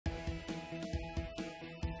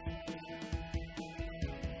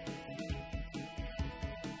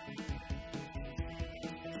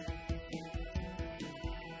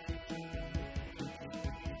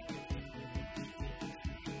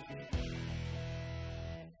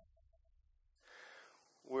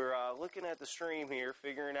looking at the stream here,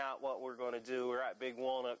 figuring out what we're going to do. We're at Big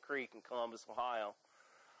Walnut Creek in Columbus, Ohio,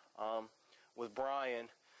 with Bryan.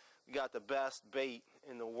 We got the best bait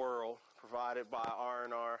in the world, provided by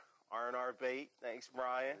R&R Bait. Thanks,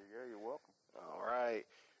 Bryan. Yeah, you're welcome. All right,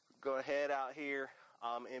 go ahead out here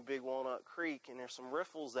in Big Walnut Creek, and there's some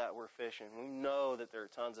riffles that we're fishing. We know that there are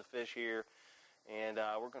tons of fish here, and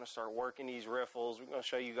we're going to start working these riffles. We're going to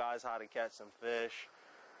show you guys how to catch some fish.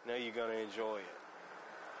 I know you're going to enjoy it.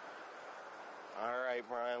 All right,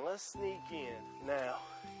 Bryan, let's sneak in. Now,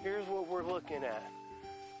 here's what we're looking at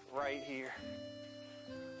right here.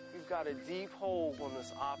 We've got a deep hole on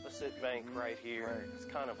this opposite bank right here. Right. It's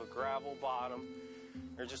kind of a gravel bottom.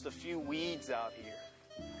 There's just a few weeds out here.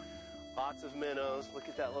 Lots of minnows. Look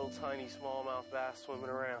at that little tiny smallmouth bass swimming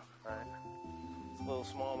around. All right. It's a little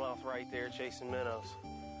smallmouth right there chasing minnows.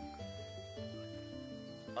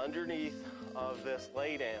 Underneath of this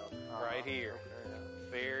laydown right here. Okay.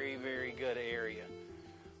 Very, very good area.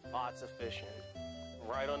 Lots of fishing.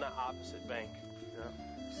 Right on the opposite bank. Yeah.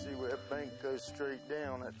 You see where that bank goes straight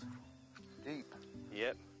down, it's deep.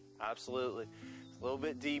 Yep, absolutely. It's a little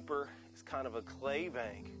bit deeper. It's kind of a clay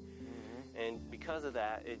bank. And because of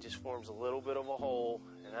that, it just forms a little bit of a hole.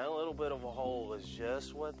 And that little bit of a hole is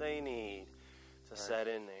just what they need to set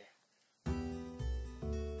in there.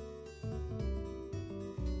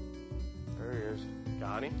 There he is.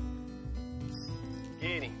 Got him?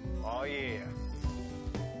 Get him. Oh, yeah.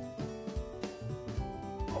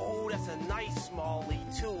 Oh, that's a nice smallie,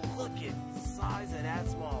 too. Look at the size of that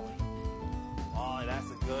smallie. Oh, that's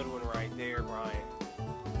a good one right there, Bryan.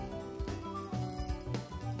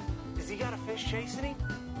 Has he got a fish chasing him?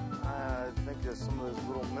 I think that some of those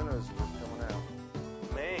little minnows were coming out.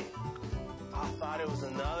 Man, I thought it was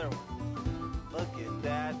another one. Look at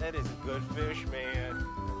that. That is a good fish, man.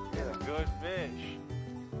 That's a good fish.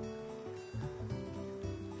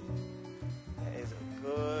 That is a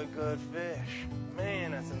good fish.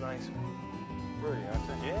 Man, that's a nice one. Pretty, aren't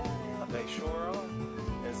they? Yeah, they sure are.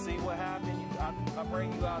 And see what happened? I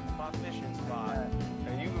bring you out to my fishing spot,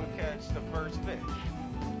 and you can catch the first fish.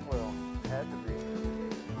 Well, had to be.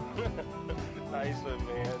 Nice one,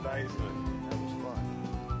 man. Nice one. That was fun.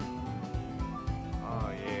 Oh,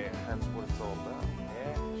 yeah. That's what it's all about.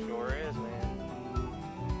 Yeah, sure is, man.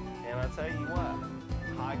 And I tell you what,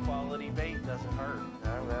 high quality bait doesn't hurt.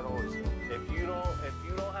 Yeah, that always helps. If you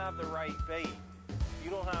don't have the right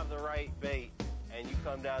bait, and you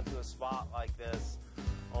come down to a spot like this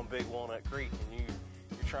on Big Walnut Creek, and you're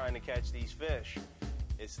trying to catch these fish,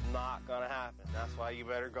 it's not gonna happen. That's why you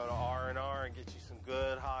better go to R&R and get you some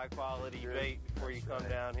good high quality bait before you come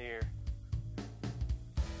down here.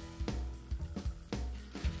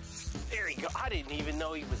 There you go. I didn't even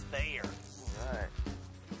know he was there. All right.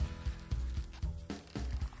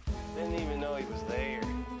 Didn't even know he was there.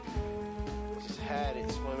 Just had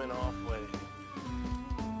it swimming off with it.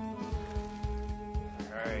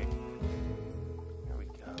 All right. Here we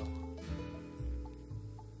go.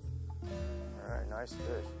 All right, nice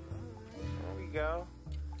fish. There we go.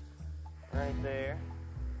 Right there.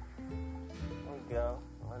 There we go.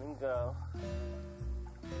 Let him go.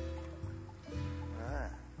 All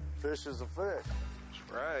right. Fish is a fish.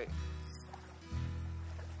 That's right.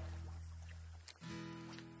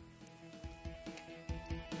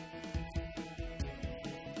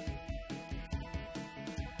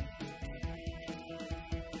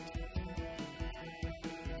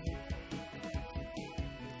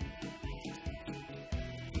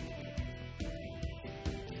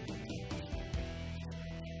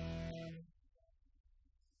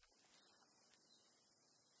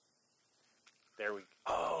 There we go.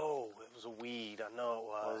 Oh, it was a weed. I know it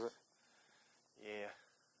was. Was it? Yeah.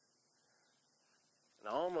 It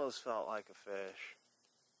almost felt like a fish.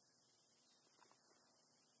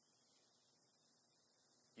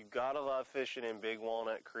 You gotta love fishing in Big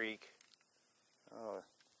Walnut Creek. Oh,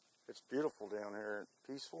 it's beautiful down here.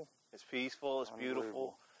 Peaceful. It's peaceful. It's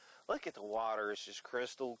beautiful. Look at the water. It's just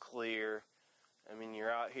crystal clear. I mean,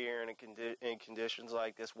 you're out here in conditions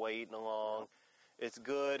like this, wading along. It's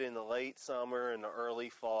good in the late summer and the early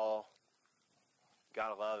fall.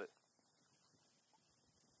 Gotta love it.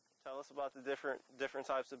 Tell us about the different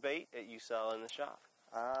types of bait that you sell in the shop.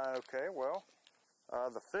 Okay, well,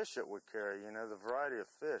 the fish that we carry, you know, the variety of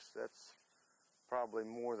fish, that's probably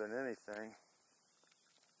more than anything,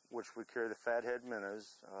 which we carry the fathead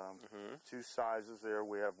minnows, two sizes there.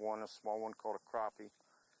 We have one, a small one called a crappie,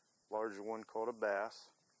 larger one called a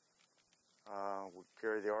bass. We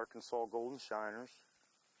carry the Arkansas golden shiners.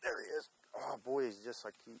 There he is. Oh boy, he's just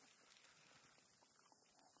like he's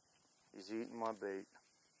eating my bait.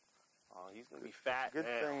 Oh, he's gonna be fat. Good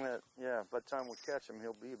now. thing that, yeah, by the time we catch him,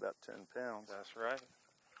 he'll be about 10 pounds. That's right.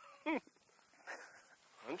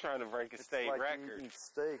 I'm trying to break a state like record. Eating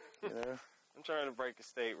steak, you know. I'm trying to break a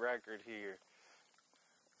state record here.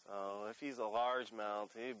 So if he's a largemouth,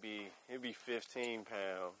 it'd be 15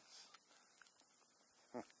 pounds.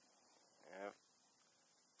 Yeah.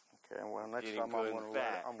 Okay, well next Getting time good I'm and gonna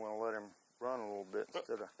fat. let him run a little bit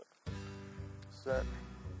instead of set.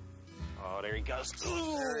 Oh, there he goes. Ooh,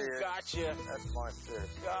 There he is. gotcha. That's my fish.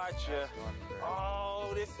 Gotcha. That's my fish.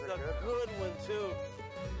 Oh, this is a good one too.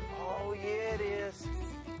 Oh yeah, it is.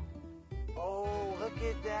 Oh, look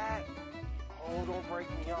at that. Oh, don't break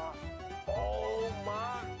me off. Oh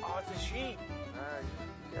my. Oh, it's a sheep. Nah,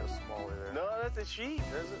 you got a smallie there. No, that's a sheep.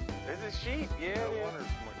 Is it? It's a sheep. Yeah. No Yeah. wonder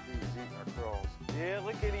he's eating our crawls. Yeah,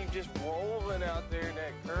 look at him just rolling out there in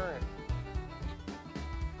that current.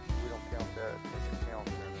 We don't count that as a count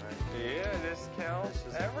then, right? Yeah, this counts. Fish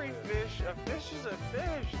is a Every fish. fish, a fish is a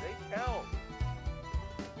fish. They count.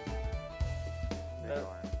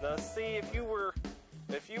 Now see, if you were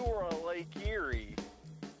on Lake Erie,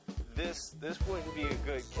 this wouldn't be a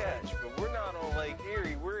good catch. But we're not on Lake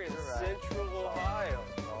Erie. We're in Central Ohio,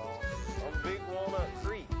 on Big Walnut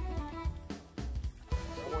Creek.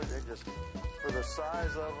 Boy, they just, for the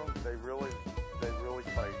size of them, they really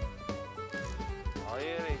fight. Oh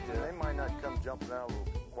yeah, they do. And they might not come jumping out of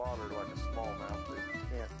the water like a smallmouth. They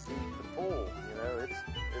can't beat the pull. You know,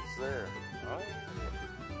 it's there. Oh.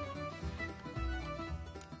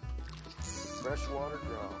 Freshwater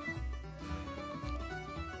drum.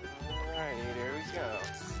 Alrighty, there we go.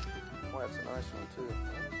 Well, that's a nice one too.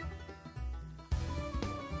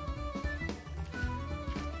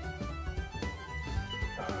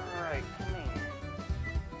 Alright, come here.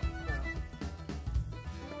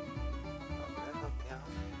 That hook down.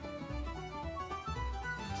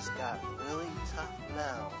 Just got really tough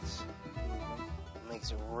mouths. Makes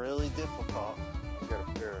it really difficult. You got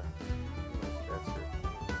a pair of that's it.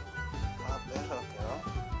 Pop that hook out.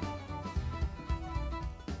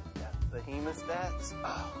 Got the hemostats.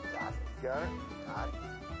 Oh, got it. Got it? Got it.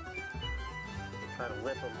 Try to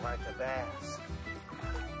lip them like a bass.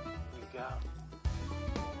 Here we go.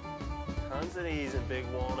 Tons of these in Big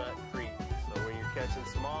Walnut Creek. So when you're catching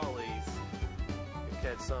smallies, you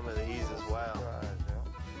catch some of these as well. Surprise,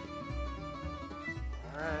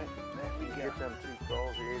 Alright, there we You go. get them 2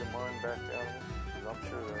 calls, you ate a mine back out of them? 'Cause I'm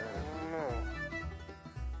sure they're in it.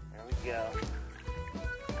 There we go.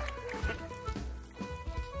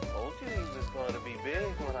 Told you he was going to be big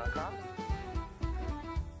when I caught him.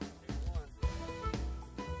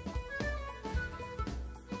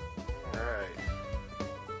 Alright.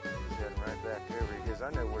 He's heading right back over. He goes,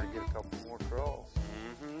 I know where to get a couple more crawls.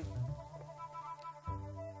 Mm-hmm.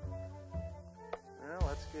 Well,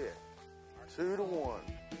 that's good. 2 to 1.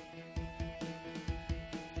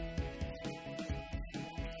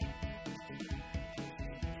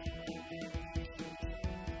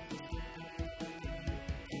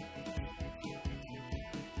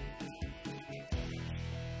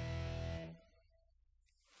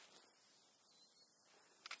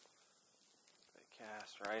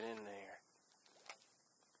 Cast right in there.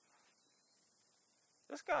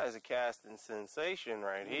 This guy is a casting sensation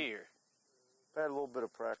right here. I've had a little bit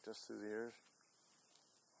of practice through the years.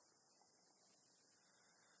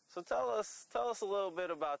 So tell us a little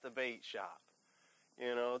bit about the bait shop.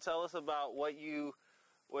 You know, tell us about what you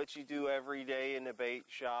do every day in the bait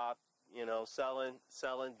shop. You know,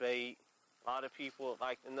 selling bait. A lot of people would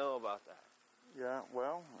like to know about that. Yeah,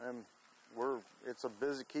 well, and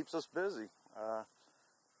keeps us busy.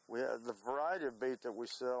 We have the variety of bait that we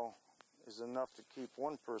sell is enough to keep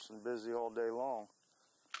one person busy all day long.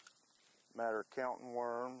 Matter of counting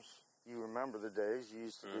worms. You remember the days you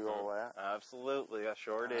used to do all that. Absolutely, I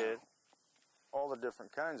sure did. All the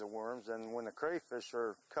different kinds of worms, and when the crayfish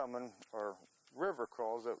are coming, or river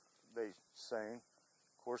crawls that they seine,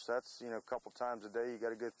 of course that's a couple times a day. You got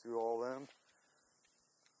to go through all them.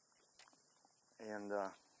 And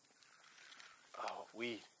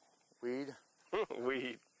Weed. weed.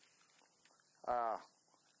 Weed.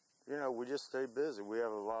 We just stay busy. We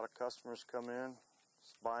have a lot of customers come in,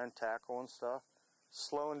 buying tackle and stuff.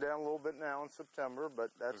 Slowing down a little bit now in September,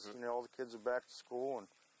 but that's, all the kids are back to school, and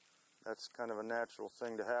that's kind of a natural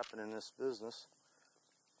thing to happen in this business,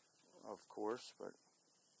 of course, but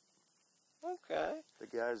Okay. the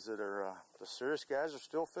guys that are, the serious guys are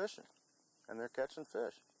still fishing, and they're catching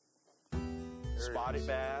fish. Spotted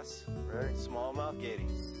bass. Ready? Smallmouth getty.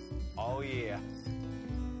 Oh yeah.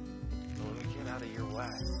 Let me get out of your way.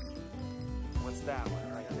 What's that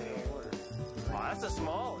one right there? Oh, that's a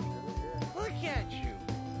smallie. Look at you.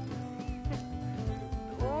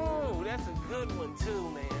 Oh, that's a one too,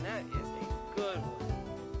 man. That is a good one.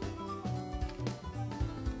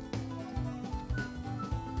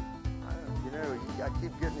 You know, I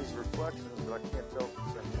keep getting these reflections, but I can't tell if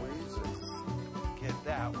it's in weeds or... Get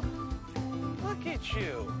that one. Look at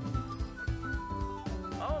you.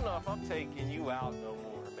 I don't know if I'm taking you out no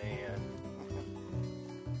more, man.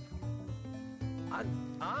 I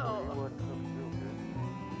don't know.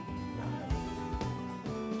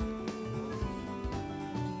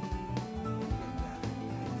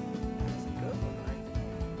 That's a good one, right?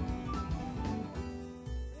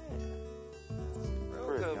 Yeah. Real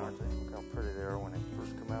Pretty, good aren't one. they? Look how pretty they are when they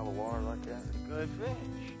first come out of the water like that. Good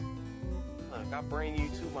fish. Look, I bring you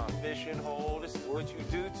to my fishing hole. This is what you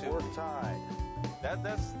do to Or me. tied.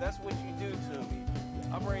 That's what you do to me.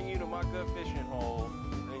 I bring you to my good fishing hole,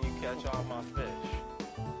 and you catch all my fish.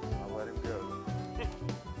 I'll let him go.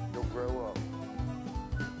 He'll grow up.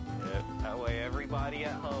 Yeah, that way everybody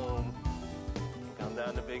at home can come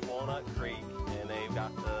down to Big Walnut Creek, and they've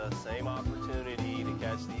got the same opportunity to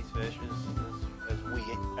catch these fish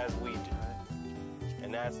as we do.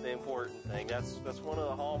 And that's the important thing. That's one of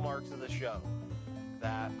the hallmarks of the show.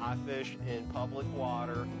 That I fish in public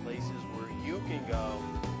water, places where you can go,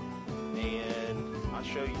 and I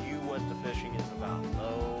show you what the fishing is about.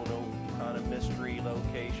 No kind of mystery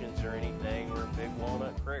locations or anything. We're in Big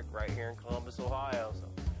Walnut Creek right here in Columbus, Ohio. So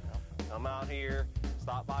come out here,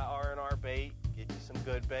 stop by R&R Bait, get you some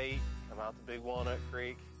good bait, come out to Big Walnut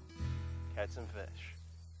Creek, catch some fish.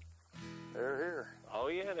 They're here. Oh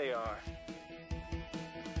yeah, they are.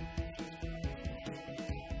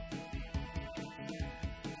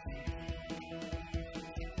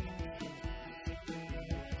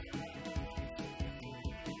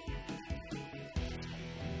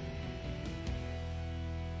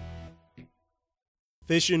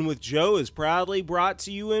 Fishing with Joe is proudly brought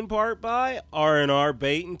to you in part by R&R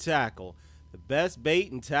Bait and Tackle, the best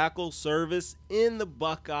bait and tackle service in the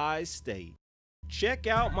Buckeye State. Check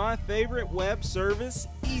out my favorite web service,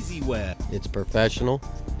 EasyWeb. It's professional,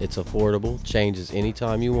 it's affordable, changes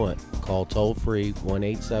anytime you want. Call toll-free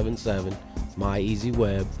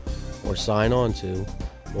 1-877-MyEasyWeb or sign on to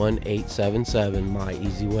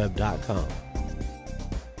 1-877-MyEasyWeb.com.